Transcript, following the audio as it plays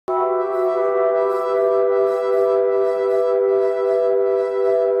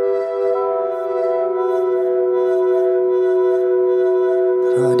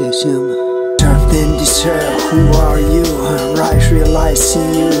I see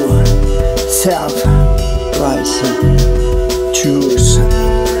you, self-rising, choose.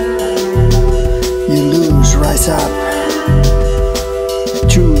 You lose, rise up.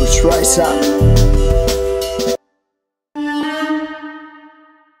 Choose, rise up.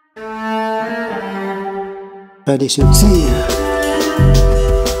 Tradition, see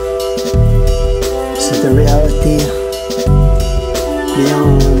the reality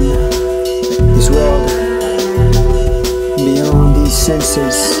beyond this world, beyond these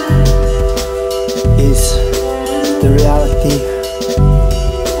senses, is the reality,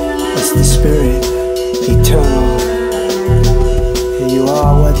 is the spirit, eternal. You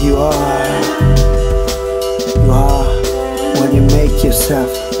are what you are. You are what you make yourself.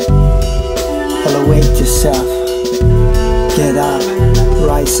 Elevate yourself. Get up,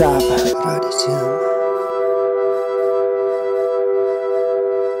 rise up.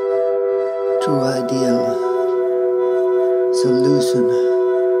 True ideal solution.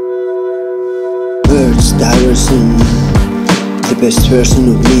 Words diversion, the best version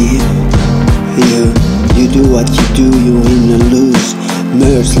of me. You do what you do, you win and lose.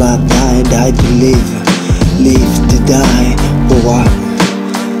 Merge, love, die, die to live. Live to die, for what?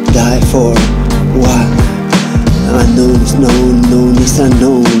 Die for what? Unknown is known, known is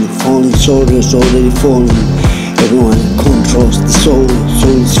unknown. Falling soldiers already fallen. Everyone controls the soul,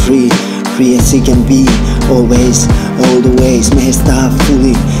 soul is free. Free as it can be, always, all the ways. Messed up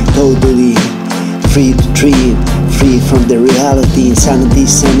fully, totally. Free to dream, free from the reality. Insanity,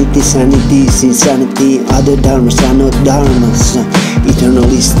 sanity, sanity is insanity. Other dharmas are not dharmas.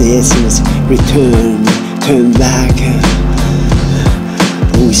 Eternal is the essence. Return, turn back.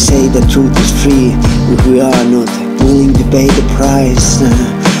 We say the truth is free, but we are not willing to pay the price.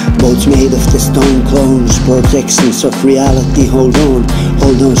 Boats made of the stone clones, projections of reality. Hold on,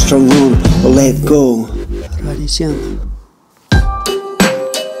 strong on, or let go. Tradition.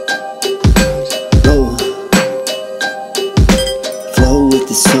 Flow with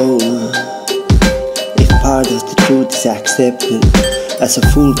the soul. If part of the truth is accepted as a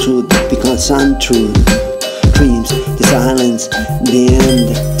full truth, it becomes untruth. Dreams, the silence, the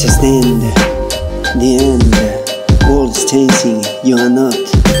end, just end. The end. World is changing, you are not.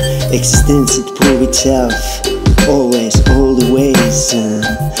 Existence, it proves itself. Always, all the ways.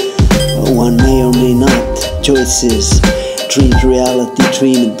 One may or may not. Choices. Dreamed reality,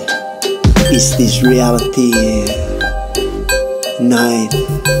 dreamed. Is this reality? Night.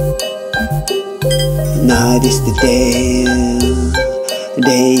 Night is the day.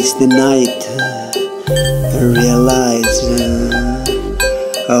 Day is the night. Realize.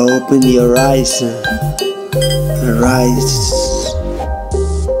 Open your eyes. Rise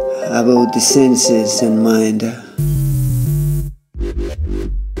above the senses and mind.